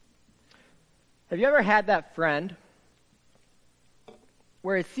Have you ever had that friend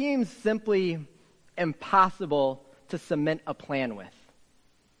where it seems simply impossible to cement a plan with?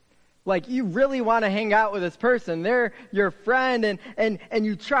 Like, you really want to hang out with this person. They're your friend, and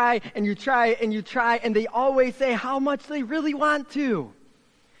you try, and you try, and you try, and they always say how much they really want to.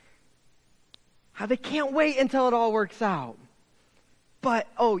 How they can't wait until it all works out. But,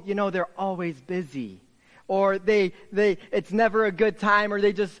 they're always busy. Or it's never a good time, or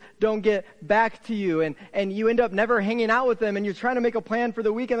they just don't get back to you, and you end up never hanging out with them, and you're trying to make a plan for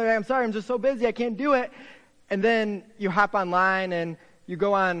the weekend. They're like, I'm sorry, I'm just so busy, I can't do it. And then you hop online, and you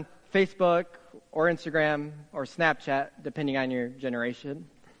go on Facebook, or Instagram, or Snapchat, depending on your generation.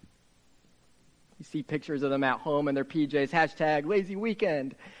 You see pictures of them at home in their PJs, hashtag lazy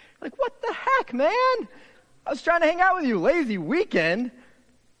weekend. Like, what the heck, man? I was trying to hang out with you, lazy weekend.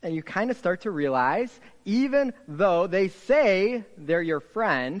 And you kind of start to realize, even though they say they're your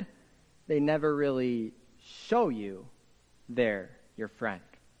friend, they never really show you they're your friend.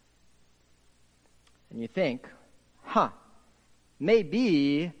 And you think,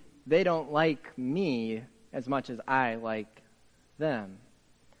 maybe they don't like me as much as I like them.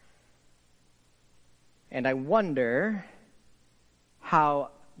 And I wonder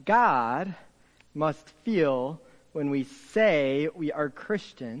how God must feel when we say we are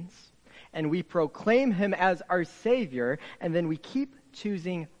Christians and we proclaim Him as our Savior, and then we keep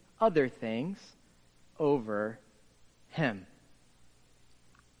choosing other things over Him.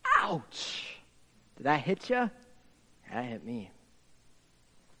 Ouch! Did that hit you? That hit me.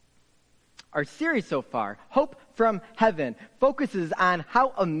 Our series so far, Hope from Heaven, focuses on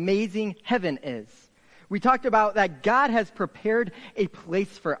how amazing heaven is. We talked about that God has prepared a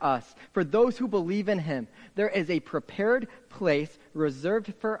place for us, for those who believe in Him. There is a prepared place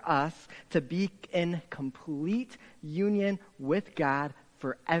reserved for us to be in complete union with God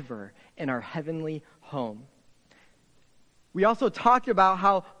forever in our heavenly home. We also talked about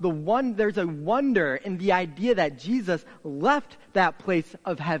how there's a wonder in the idea that Jesus left that place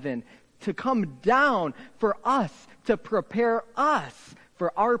of heaven to come down for us, to prepare us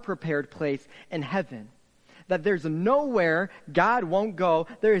for our prepared place in heaven. That there's nowhere God won't go.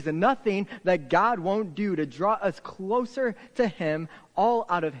 There is nothing that God won't do to draw us closer to Him, all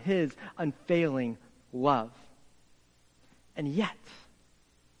out of His unfailing love. And yet,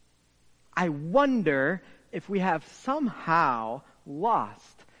 I wonder if we have somehow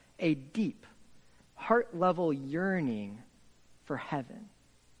lost a deep, heart-level yearning for heaven.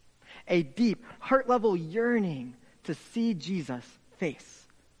 A deep, heart-level yearning to see Jesus face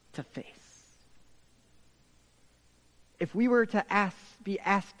to face. If we were to be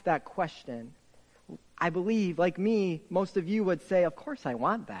asked that question, I believe, like me, most of you would say, of course I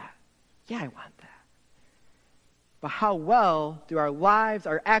want that. Yeah, I want that. But how well do our lives,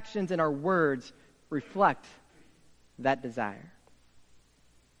 our actions, and our words reflect that desire?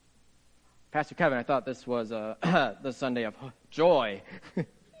 Pastor Kevin, I thought this was the Sunday of joy.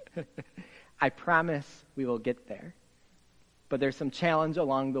 I promise we will get there. But there's some challenge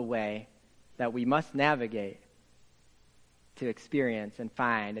along the way that we must navigate to experience and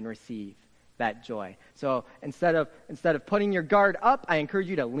find and receive that joy. So instead of putting your guard up, I encourage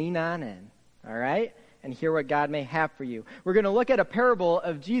you to lean on in, all right? And hear what God may have for you. We're going to look at a parable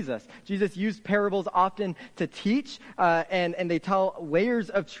of Jesus. Jesus used parables often to teach, and they tell layers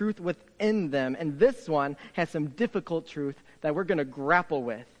of truth within them. And this one has some difficult truth that we're going to grapple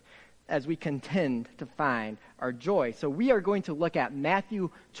with as we contend to find our joy. So we are going to look at Matthew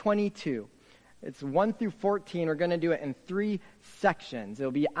 22. It's 1 through 14. We're going to do it in 3 sections.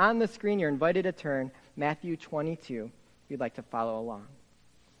 It'll be on the screen. You're invited to turn. Matthew 22, if you'd like to follow along.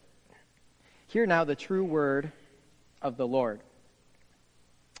 Hear now the true word of the Lord.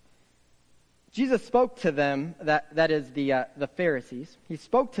 Jesus spoke to them, that is the Pharisees. He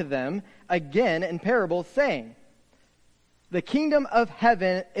spoke to them again in parables, saying, "The kingdom of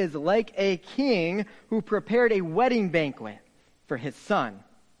heaven is like a king who prepared a wedding banquet for his son.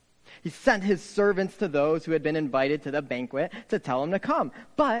 He sent his servants to those who had been invited to the banquet to tell them to come,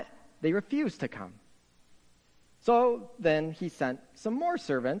 but they refused to come. So then he sent some more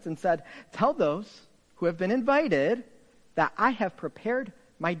servants and said, 'Tell those who have been invited that I have prepared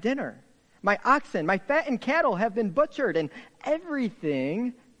my dinner. My oxen, my fattened cattle have been butchered, and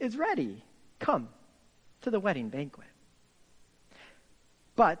everything is ready. Come to the wedding banquet.'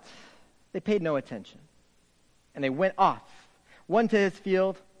 But they paid no attention, and they went off, one to his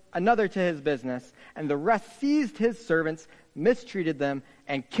field, another to his business, and the rest seized his servants, mistreated them,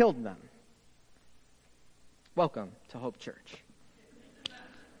 and killed them." Welcome to Hope Church.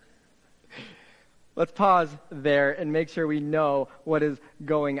 Let's pause there and make sure we know what is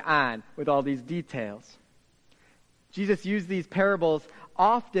going on with all these details. Jesus used these parables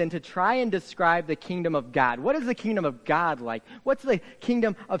often to try and describe the kingdom of God. What is the kingdom of God like? What's the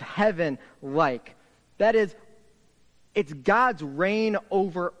kingdom of heaven like? That is, it's God's reign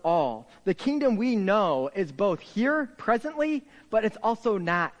over all. The kingdom we know is both here presently, but it's also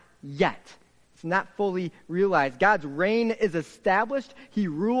not yet. It's not fully realized. God's reign is established. He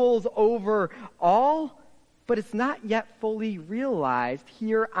rules over all, but it's not yet fully realized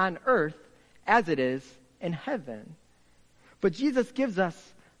here on earth as it is in heaven. But Jesus gives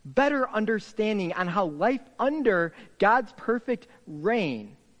us better understanding on how life under God's perfect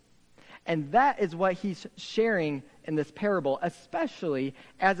reign. And that is what he's sharing in this parable, especially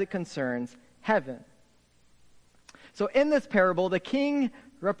as it concerns heaven. So in this parable, the king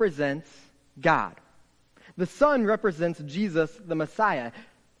represents God. The son represents Jesus, the Messiah.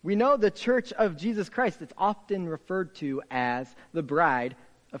 We know the church of Jesus Christ. It's often referred to as the bride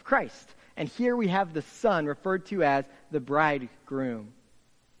of Christ. And here we have the son referred to as the bridegroom.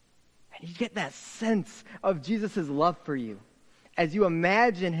 And you get that sense of Jesus' love for you as you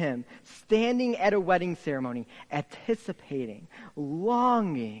imagine him standing at a wedding ceremony, anticipating,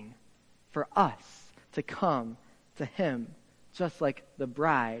 longing for us to come to him, just like the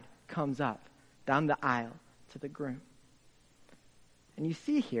bride comes up down the aisle to the groom. And you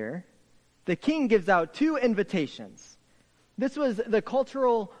see here, the king gives out 2 invitations. This was the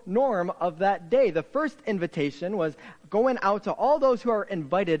cultural norm of that day. The first invitation was going out to all those who are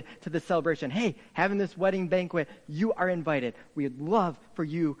invited to the celebration. Hey, having this wedding banquet, you are invited. We'd love for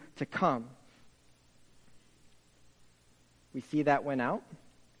you to come. We see that went out.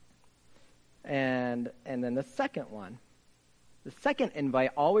 And then the second one. The second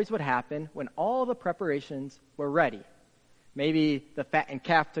invite always would happen when all the preparations were ready. Maybe the fattened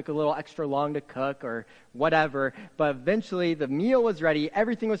calf took a little extra long to cook or whatever, but eventually the meal was ready,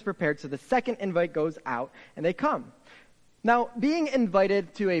 everything was prepared, so the second invite goes out and they come. Now, being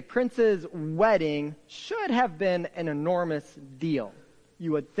invited to a prince's wedding should have been an enormous deal,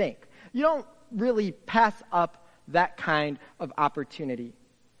 you would think. You don't really pass up that kind of opportunity.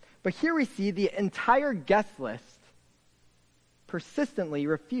 But here we see the entire guest list persistently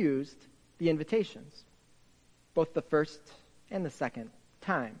refused the invitations, both the first and the second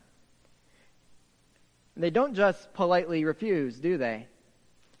time. They don't just politely refuse, do they?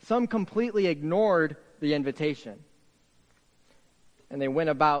 Some completely ignored the invitation. And they went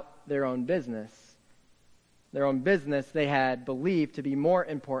about their own business. Their own business they had believed to be more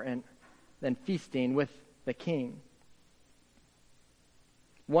important than feasting with the king.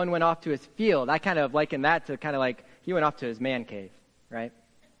 One went off to his field. I kind of liken that to kind of like he went off to his man cave, right?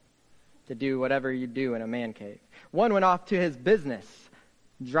 To do whatever you do in a man cave. One went off to his business,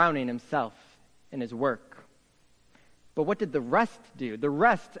 drowning himself in his work. But what did the rest do? The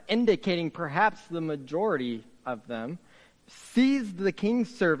rest, indicating perhaps the majority of them, seized the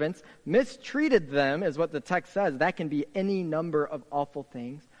king's servants, mistreated them, is what the text says. That can be any number of awful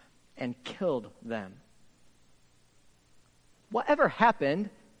things, and killed them. Whatever happened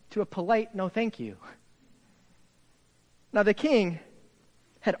to a polite no thank you? Now the king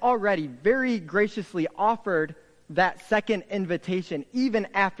had already very graciously offered that second invitation, even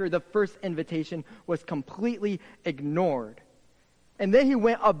after the first invitation was completely ignored. And then he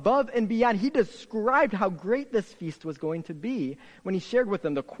went above and beyond. He described how great this feast was going to be when he shared with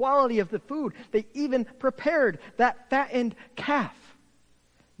them the quality of the food. They even prepared that fattened calf.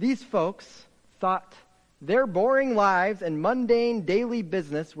 These folks thought their boring lives and mundane daily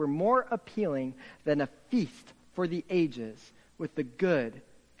business were more appealing than a feast for the ages with the good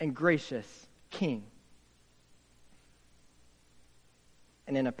and gracious king.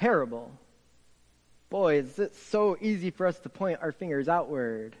 And in a parable, boy, is it so easy for us to point our fingers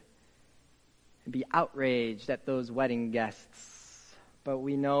outward and be outraged at those wedding guests. But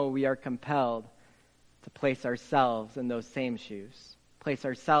we know we are compelled to place ourselves in those same shoes, place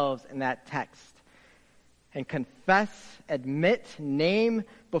ourselves in that text, and confess, admit, name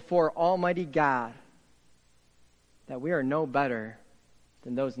before Almighty God that we are no better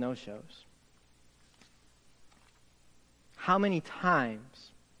than those no-shows. How many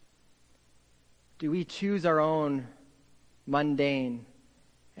times do we choose our own mundane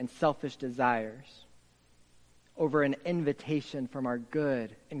and selfish desires over an invitation from our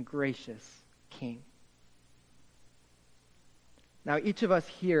good and gracious King? Now, each of us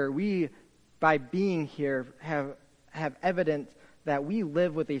here, we, by being here, have evidence that we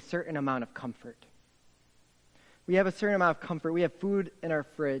live with a certain amount of comfort. We have a certain amount of comfort. We have food in our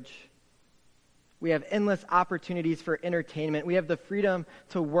fridge. We have endless opportunities for entertainment. We have the freedom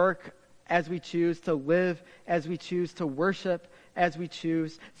to work as we choose, to live as we choose, to worship as we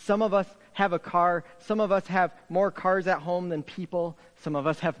choose. Some of us have a car. Some of us have more cars at home than people. Some of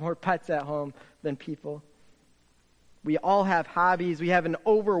us have more pets at home than people. We all have hobbies. We have an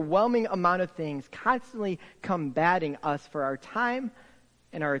overwhelming amount of things constantly combating us for our time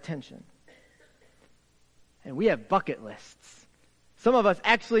and our attention. And we have bucket lists. Some of us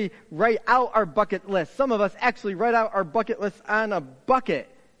actually write out our bucket list. Some of us actually write out our bucket list on a bucket.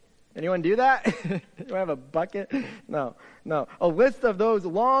 Anyone do that? You have a bucket? No. A list of those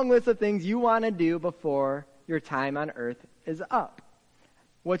long lists of things you want to do before your time on earth is up,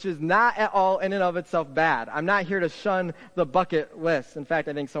 which is not at all in and of itself bad. I'm not here to shun the bucket list. In fact,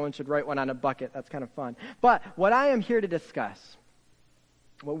 I think someone should write one on a bucket. That's kind of fun. But what I am here to discuss,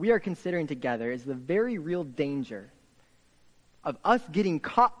 what we are considering together, is the very real danger of us getting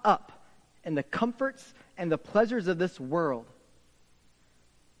caught up in the comforts and the pleasures of this world,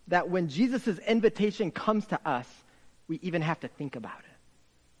 that when Jesus' invitation comes to us, we even have to think about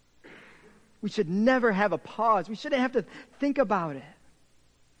it. We should never have a pause. We shouldn't have to think about it.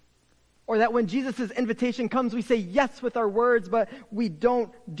 Or that when Jesus' invitation comes, we say yes with our words, but we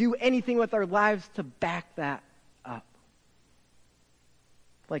don't do anything with our lives to back that up.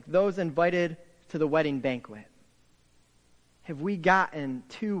 Like those invited to the wedding banquet. Have we gotten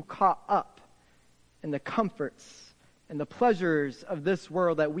too caught up in the comforts and the pleasures of this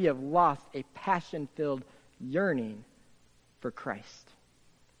world that we have lost a passion-filled yearning for Christ?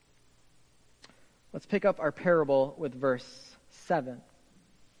 Let's pick up our parable with verse 7.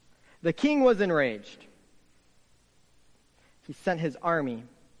 The king was enraged. He sent his army.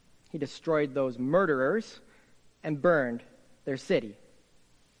 He destroyed those murderers and burned their city.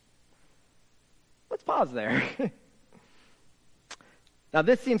 Let's pause there. Now,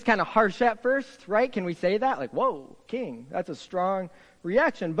 this seems kind of harsh at first, right? Can we say that? Like, whoa, king, that's a strong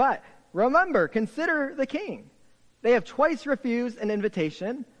reaction. But remember, consider the king. They have twice refused an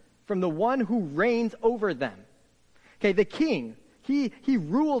invitation from the one who reigns over them. Okay, the king, he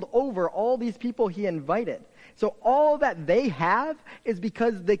ruled over all these people he invited. So all that they have is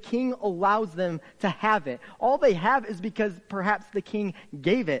because the king allows them to have it. All they have is because perhaps the king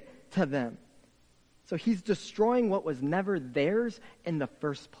gave it to them. So he's destroying what was never theirs in the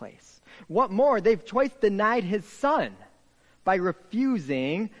first place. What more, they've twice denied his son by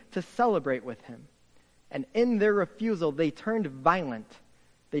refusing to celebrate with him. And in their refusal, they turned violent.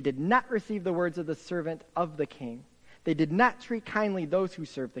 They did not receive the words of the servant of the king. They did not treat kindly those who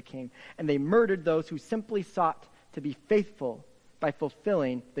served the king. And they murdered those who simply sought to be faithful by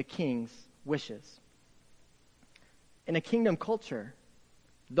fulfilling the king's wishes. In a kingdom culture,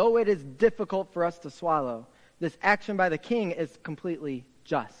 though it is difficult for us to swallow, this action by the king is completely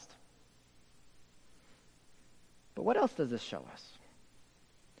just. But what else does this show us?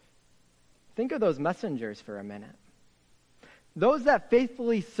 Think of those messengers for a minute. Those that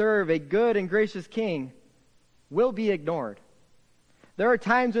faithfully serve a good and gracious king will be ignored. There are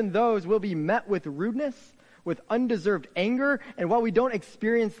times when those will be met with rudeness, with undeserved anger, and while we don't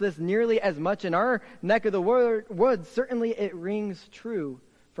experience this nearly as much in our neck of the woods, certainly it rings true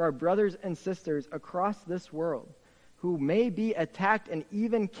for our brothers and sisters across this world who may be attacked and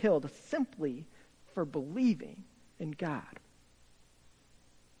even killed simply for believing in God.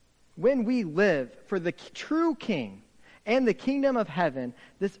 When we live for the true King and the kingdom of heaven,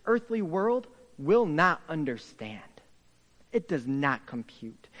 this earthly world will not understand. It does not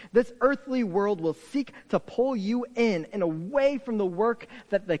compute. This earthly world will seek to pull you in and away from the work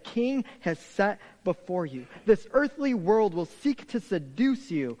that the King has set before you. This earthly world will seek to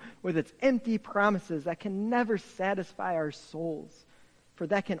seduce you with its empty promises that can never satisfy our souls, for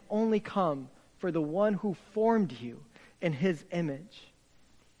that can only come for the one who formed you in his image.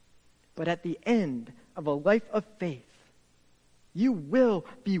 But at the end of a life of faith, you will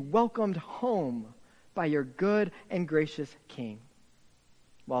be welcomed home by your good and gracious King.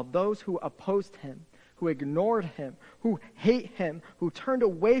 While those who opposed him, who ignored him, who hate him, who turned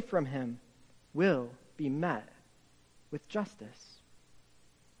away from him, will be met with justice.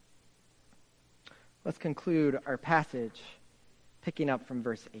 Let's conclude our passage picking up from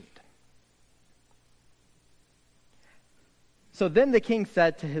verse 8. So then the king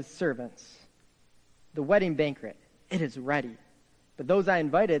said to his servants, "The wedding banquet, it is ready. But those I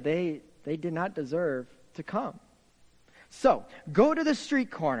invited, they did not deserve to come. So go to the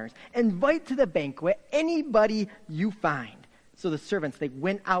street corners, invite to the banquet anybody you find." So the servants, they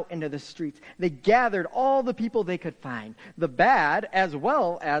went out into the streets. They gathered all the people they could find, the bad as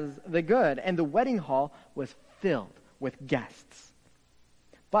well as the good, and the wedding hall was filled with guests.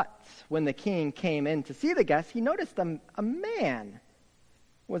 But when the king came in to see the guests, he noticed a man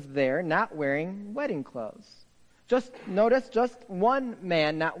was there not wearing wedding clothes. Just notice, just one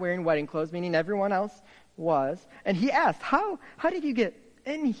man not wearing wedding clothes, meaning everyone else was. And he asked, how did you get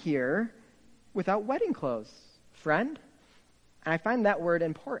in here without wedding clothes, friend? And I find that word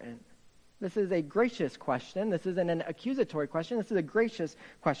important. This is a gracious question. This isn't an accusatory question. This is a gracious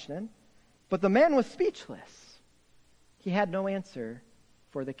question. But the man was speechless. He had no answer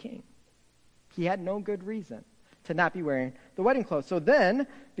for the king. He had no good reason to not be wearing the wedding clothes. So then,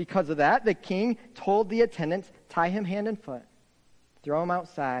 because of that, the king told the attendants, tie him hand and foot, throw him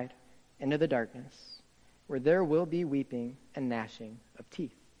outside into the darkness, where there will be weeping and gnashing of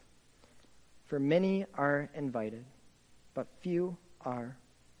teeth. For many are invited, but few are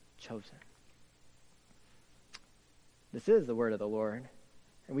chosen. This is the word of the Lord,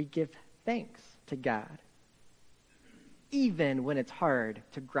 and we give thanks to God, even when it's hard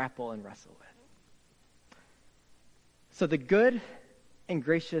to grapple and wrestle with. So the good and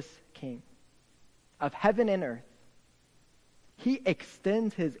gracious King of heaven and earth, he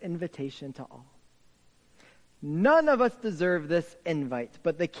extends his invitation to all. None of us deserve this invite,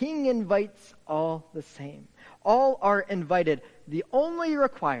 but the King invites all the same. All are invited. The only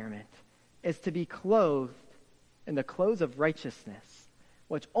requirement is to be clothed in the clothes of righteousness,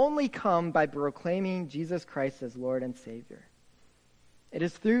 which only come by proclaiming Jesus Christ as Lord and Savior. It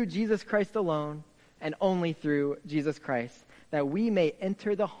is through Jesus Christ alone, and only through Jesus Christ, that we may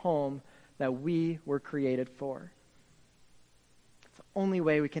enter the home that we were created for. It's the only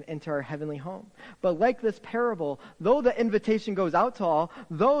way we can enter our heavenly home. But like this parable, though the invitation goes out to all,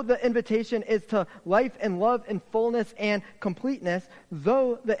 though the invitation is to life and love and fullness and completeness,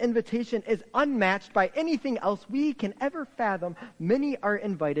 though the invitation is unmatched by anything else we can ever fathom, many are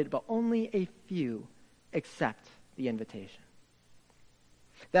invited, but only a few accept the invitation.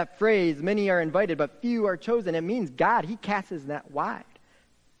 That phrase, many are invited, but few are chosen, it means God, he casts his net wide.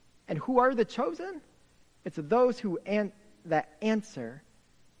 And who are the chosen? It's those who that answer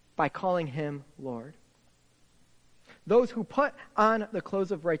by calling him Lord. Those who put on the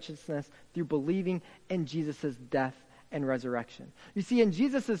clothes of righteousness through believing in Jesus' death and resurrection. You see, in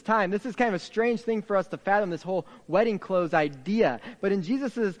Jesus' time, this is kind of a strange thing for us to fathom, this whole wedding clothes idea. But in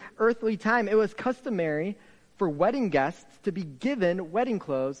Jesus' earthly time, it was customary for wedding guests to be given wedding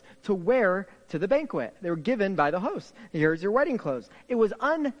clothes to wear to the banquet. They were given by the host. Here's your wedding clothes. It was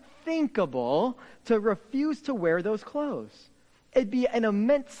unthinkable to refuse to wear those clothes. It'd be an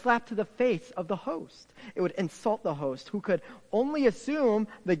immense slap to the face of the host. It would insult the host, who could only assume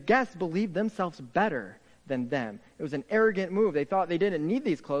the guests believed themselves better than them. It was an arrogant move. They thought they didn't need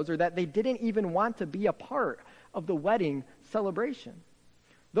these clothes, or that they didn't even want to be a part of the wedding celebration.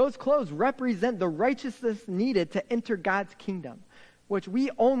 Those clothes represent the righteousness needed to enter God's kingdom, which we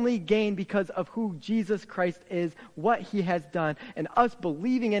only gain because of who Jesus Christ is, what he has done, and us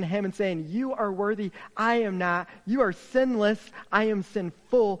believing in him and saying, you are worthy, I am not. You are sinless, I am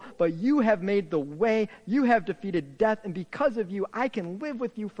sinful, but you have made the way, you have defeated death, and because of you, I can live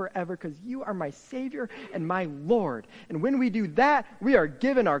with you forever because you are my Savior and my Lord. And when we do that, we are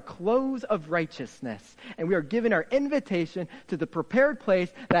given our clothes of righteousness, and we are given our invitation to the prepared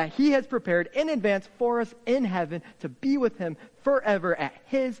place that he has prepared in advance for us in heaven to be with him forever at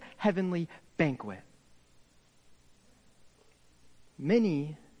his heavenly banquet.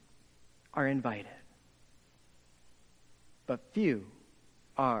 Many are invited, but few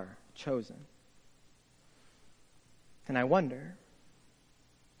are chosen. And I wonder,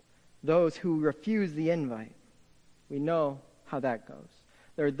 those who refuse the invite, we know how that goes.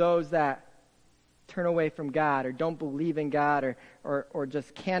 There are those that turn away from God or don't believe in God or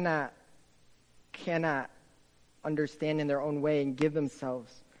just cannot understand in their own way and give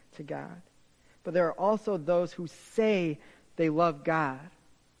themselves to God. But there are also those who say they love God,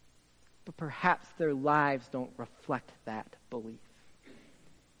 but perhaps their lives don't reflect that belief.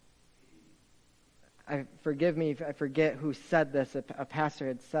 Forgive me if I forget who said this. A pastor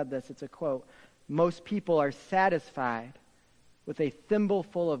had said this. It's a quote. Most people are satisfied with a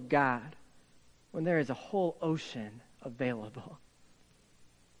thimbleful of God when there is a whole ocean available.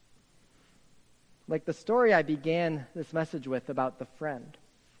 Like the story I began this message with about the friend.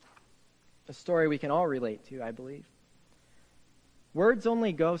 A story we can all relate to, I believe. Words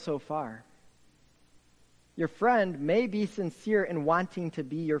only go so far. Your friend may be sincere in wanting to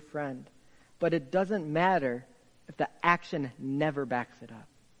be your friend, but it doesn't matter if the action never backs it up.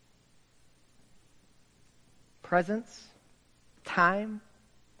 Presence, time,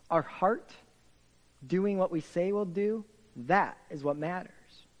 our heart, doing what we say we'll do, that is what matters.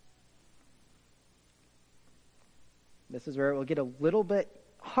 This is where it will get a little bit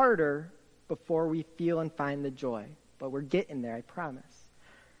harder before we feel and find the joy. But we're getting there, I promise.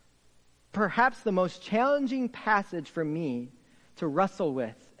 Perhaps the most challenging passage for me to wrestle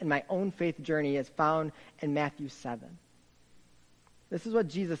with in my own faith journey is found in Matthew 7. This is what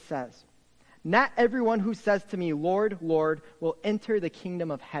Jesus says. Not everyone who says to me, Lord, Lord, will enter the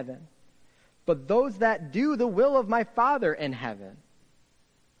kingdom of heaven, but those that do the will of my Father in heaven.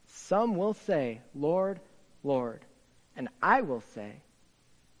 Some will say, Lord, Lord, and I will say,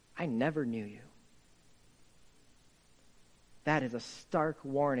 I never knew you. That is a stark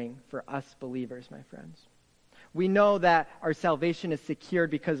warning for us believers, my friends. We know that our salvation is secured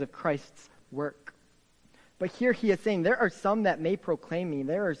because of Christ's work. But here he is saying, there are some that may proclaim me.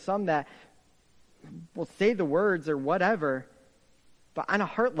 There are some that will say the words or whatever, but on a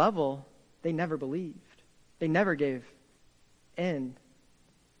heart level, they never believed. They never gave in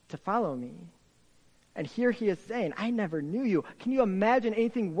to follow me. And here he is saying, I never knew you. Can you imagine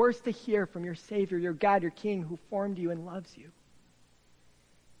anything worse to hear from your Savior, your God, your King, who formed you and loves you?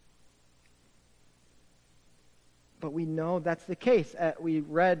 But we know that's the case. We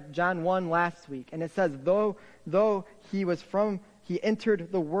read John 1 last week, and it says, though he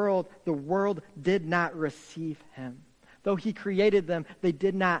entered the world did not receive him. Though he created them, they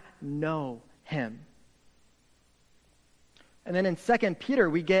did not know him. And then in 2 Peter,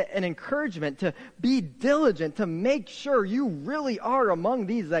 we get an encouragement to be diligent, to make sure you really are among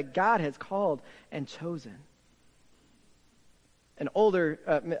these that God has called and chosen. An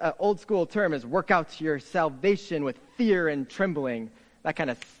old school term is work out your salvation with fear and trembling. That kind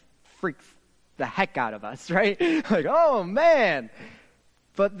of freaks the heck out of us, right? Like, oh man.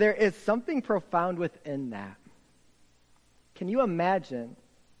 But there is something profound within that. Can you imagine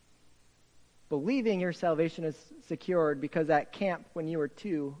believing your salvation is secured because at camp when you were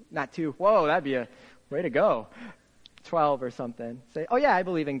whoa, that'd be a way to go, 12 or something, say, oh yeah, I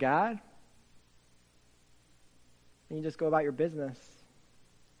believe in God. And you just go about your business.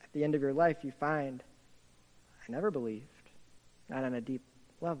 At the end of your life, you find, I never believed, not on a deep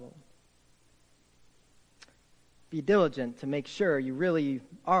level. Be diligent to make sure you really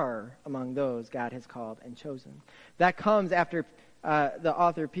are among those God has called and chosen. That comes after the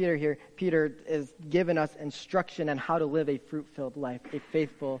author Peter here. Peter is giving us instruction on how to live a fruit-filled life, a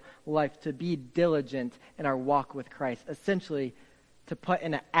faithful life, to be diligent in our walk with Christ, essentially to put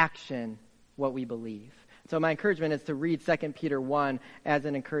into action what we believe. So my encouragement is to read 2 Peter 1 as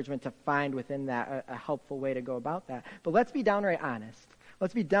an encouragement to find within that a helpful way to go about that. But let's be downright honest.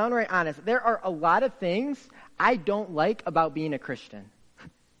 Let's be downright honest. There are a lot of things I don't like about being a Christian.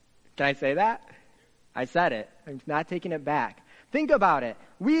 Can I say that? I said it. I'm not taking it back. Think about it.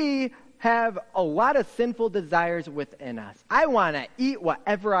 We have a lot of sinful desires within us. I want to eat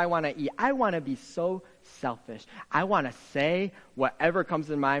whatever I want to eat. I want to be so selfish. I want to say whatever comes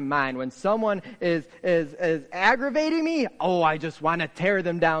in my mind. When someone is aggravating me, I just want to tear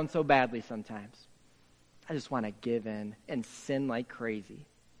them down so badly sometimes. I just want to give in and sin like crazy.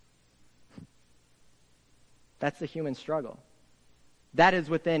 That's the human struggle. That is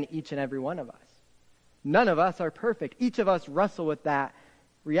within each and every one of us. None of us are perfect. Each of us wrestle with that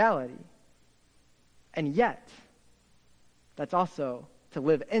reality. And yet, that's also, to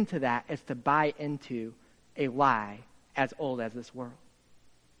live into that is to buy into a lie as old as this world.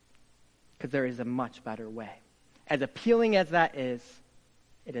 Because there is a much better way. As appealing as that is,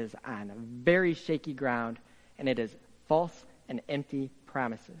 it is on a very shaky ground, and it is false and empty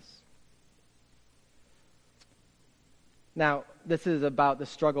promises. Now, this is about the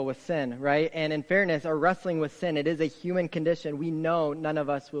struggle with sin, right? And in fairness, our wrestling with sin, it is a human condition. We know none of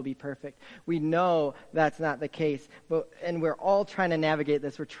us will be perfect. We know that's not the case. And we're all trying to navigate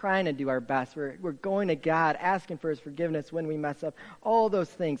this. We're trying to do our best. We're going to God, asking for his forgiveness when we mess up. All those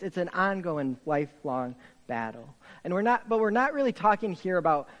things. It's an ongoing, lifelong battle. And we're not really talking here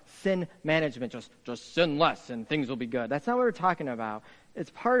about sin management. Just sin less and things will be good. That's not what we're talking about.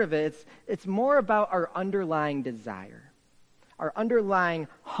 It's part of it. It's more about our underlying desire. Our underlying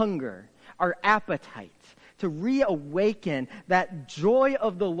hunger, our appetite to reawaken that joy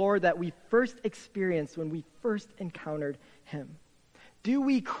of the Lord that we first experienced when we first encountered him. Do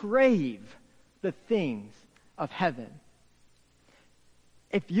we crave the things of heaven?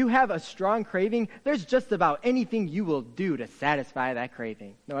 If you have a strong craving, there's just about anything you will do to satisfy that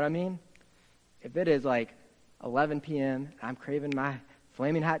craving. Know what I mean? If it is like 11 p.m., I'm craving my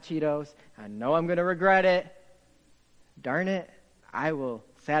flaming hot Cheetos, I know I'm going to regret it. Darn it, I will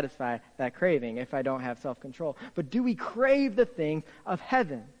satisfy that craving if I don't have self-control. But do we crave the things of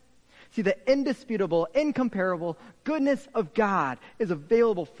heaven? See, the indisputable, incomparable goodness of God is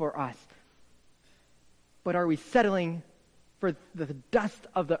available for us. But are we settling for the dust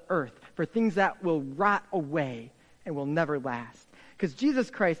of the earth, for things that will rot away and will never last? Because Jesus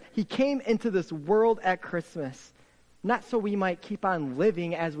Christ, he came into this world at Christmas, not so we might keep on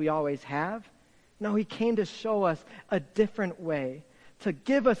living as we always have. No, he came to show us a different way, to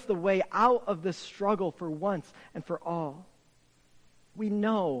give us the way out of this struggle for once and for all. We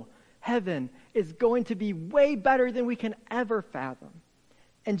know heaven is going to be way better than we can ever fathom.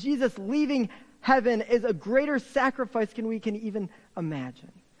 And Jesus leaving heaven is a greater sacrifice than we can even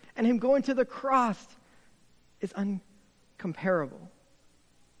imagine. And him going to the cross is uncomparable.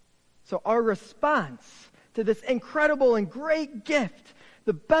 So our response to this incredible and great gift,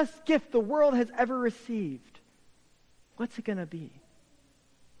 the best gift the world has ever received, what's it going to be?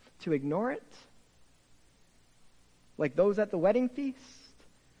 To ignore it? Like those at the wedding feast?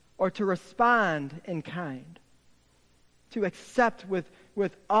 Or to respond in kind? To accept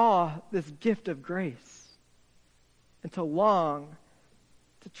with awe this gift of grace? And to long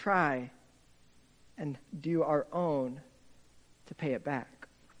to try and do our own to pay it back?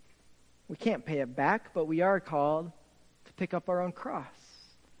 We can't pay it back, but we are called to pick up our own cross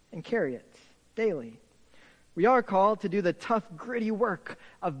and carry it daily. We are called to do the tough, gritty work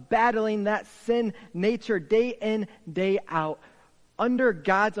of battling that sin nature day in, day out, under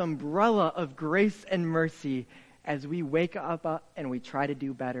God's umbrella of grace and mercy as we wake up and we try to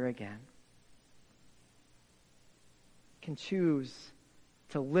do better again. Can choose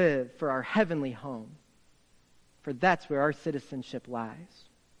to live for our heavenly home, for that's where our citizenship lies,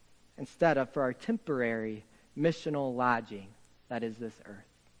 instead of for our temporary missional lodging that is this earth.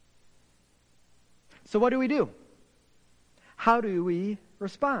 So what do? How do we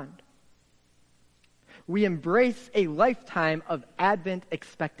respond? We embrace a lifetime of Advent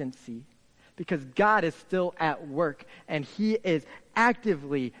expectancy because God is still at work and he is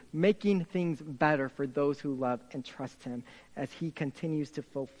actively making things better for those who love and trust him as he continues to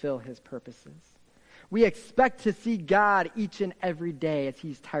fulfill his purposes. We expect to see God each and every day as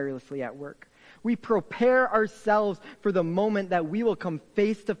he's tirelessly at work. We prepare ourselves for the moment that we will come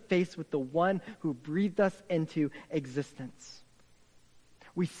face to face with the one who breathed us into existence.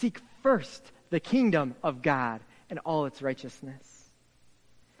 We seek first the kingdom of God and all its righteousness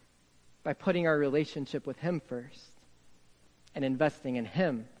by putting our relationship with him first and investing in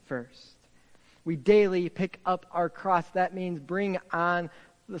him first. We daily pick up our cross. That means bring on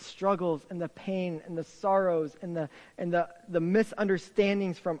the struggles and the pain and the sorrows and the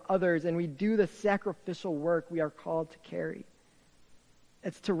misunderstandings from others, and we do the sacrificial work we are called to carry.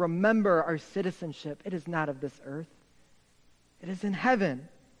 It's to remember our citizenship. It is not of this earth. It is in heaven.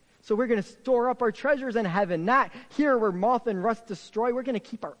 So we're going to store up our treasures in heaven, not here where moth and rust destroy. We're going to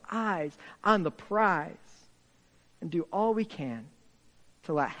keep our eyes on the prize and do all we can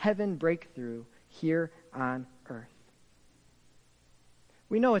to let heaven break through here on earth.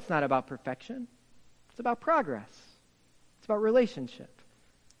 We know it's not about perfection. It's about progress. It's about relationship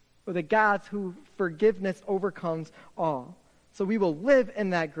with a God whose forgiveness overcomes all. So we will live in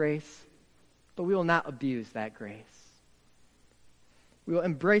that grace, but we will not abuse that grace. We will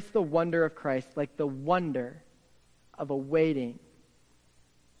embrace the wonder of Christ like the wonder of awaiting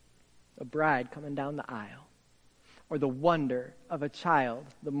a bride coming down the aisle, or the wonder of a child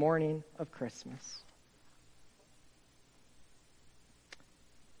the morning of Christmas.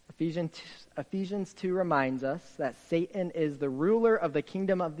 Ephesians 2 reminds us that Satan is the ruler of the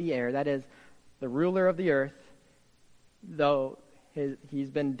kingdom of the air, that is, the ruler of the earth, though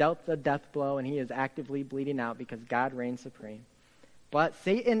he's been dealt the death blow and he is actively bleeding out because God reigns supreme. But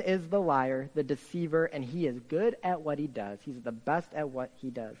Satan is the liar, the deceiver, and he is good at what he does. He's the best at what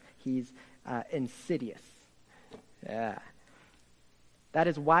he does. He's insidious. Yeah. That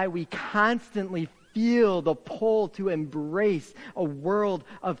is why we constantly feel the pull to embrace a world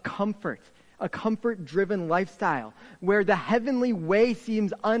of comfort, a comfort-driven lifestyle, where the heavenly way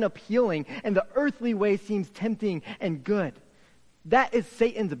seems unappealing and the earthly way seems tempting and good. That is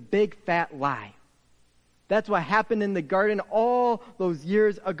Satan's big fat lie. That's what happened in the garden all those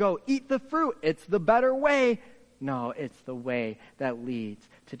years ago. Eat the fruit. It's the better way. No, it's the way that leads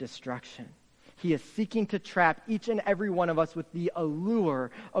to destruction. He is seeking to trap each and every one of us with the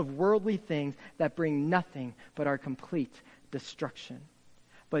allure of worldly things that bring nothing but our complete destruction.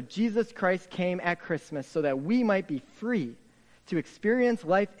 But Jesus Christ came at Christmas so that we might be free to experience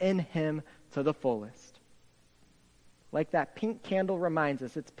life in him to the fullest. Like that pink candle reminds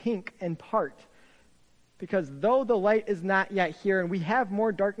us, it's pink in part because though the light is not yet here and we have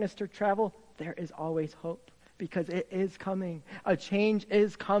more darkness to travel, there is always hope. Because it is coming. A change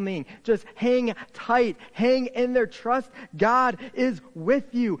is coming. Just hang tight. Hang in there. Trust God is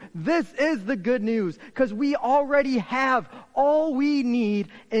with you. This is the good news. Because we already have all we need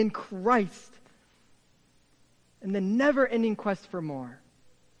in Christ. in the never-ending quest for more,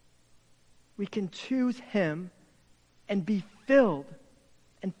 we can choose him and be filled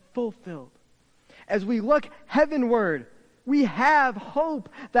and fulfilled. As we look heavenward, we have hope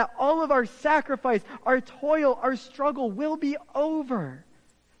that all of our sacrifice, our toil, our struggle will be over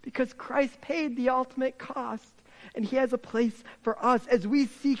because Christ paid the ultimate cost, and he has a place for us. As we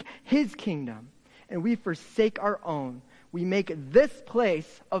seek his kingdom and we forsake our own, we make this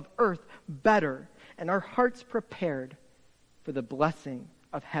place of earth better and our hearts prepared for the blessing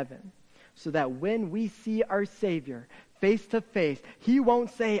of heaven, so that when we see our Savior face to face, he won't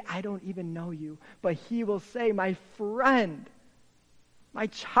say, I don't even know you, but he will say, my friend, my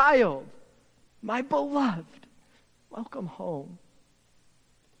child, my beloved, welcome home.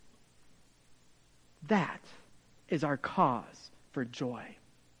 That is our cause for joy.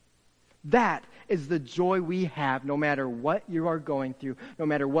 That is the joy we have no matter what you are going through, no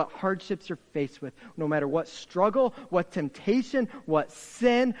matter what hardships you're faced with, no matter what struggle, what temptation, what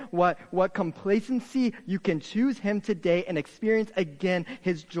sin, what complacency. You can choose him today and experience again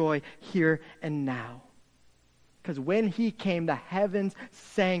his joy here and now. Because when he came, the heavens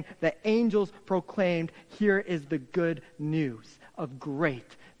sang, the angels proclaimed, here is the good news of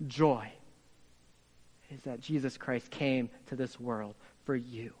great joy, is that Jesus Christ came to this world for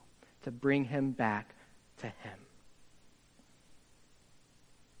you, to bring him back to him.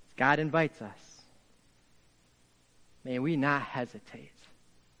 God invites us. May we not hesitate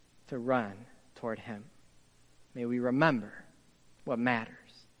to run toward him. May we remember what matters.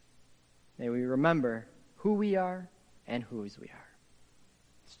 May we remember who we are and whose we are.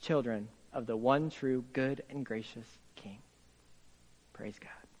 As children of the one true, good, and gracious King. Praise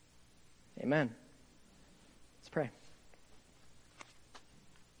God. Amen. Let's pray.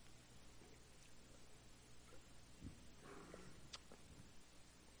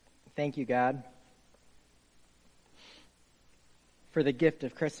 Thank you, God, for the gift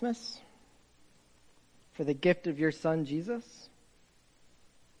of Christmas, for the gift of your Son, Jesus,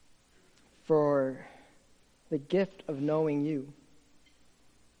 for the gift of knowing you,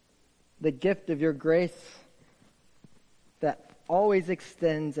 the gift of your grace that always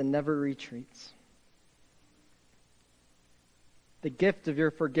extends and never retreats, the gift of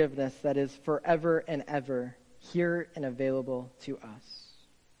your forgiveness that is forever and ever here and available to us.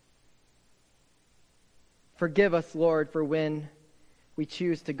 Forgive us, Lord, for when we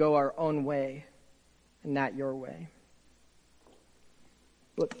choose to go our own way and not your way.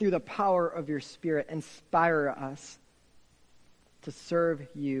 But through the power of your Spirit, inspire us to serve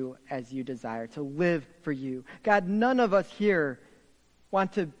you as you desire, to live for you. God, none of us here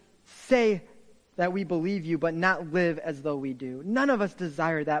want to say that we believe you, but not live as though we do. None of us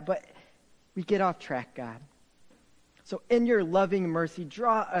desire that, but we get off track, God. So in your loving mercy,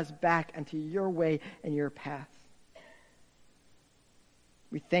 draw us back into your way and your path.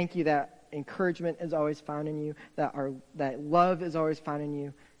 We thank you that encouragement is always found in you, that love is always found in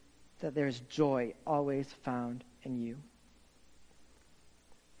you, that there's joy always found in you.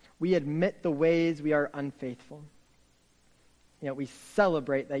 We admit the ways we are unfaithful. Yet we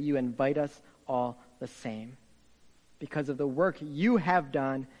celebrate that you invite us all the same. Because of the work you have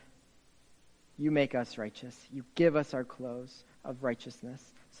done, you make us righteous. You give us our clothes of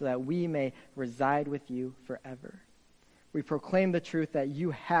righteousness so that we may reside with you forever. We proclaim the truth that you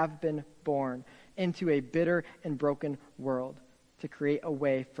have been born into a bitter and broken world to create a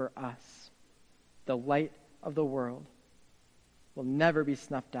way for us. The light of the world will never be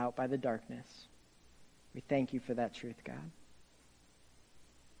snuffed out by the darkness. We thank you for that truth, God.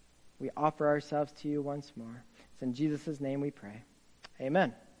 We offer ourselves to you once more. It's in Jesus' name we pray.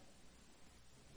 Amen.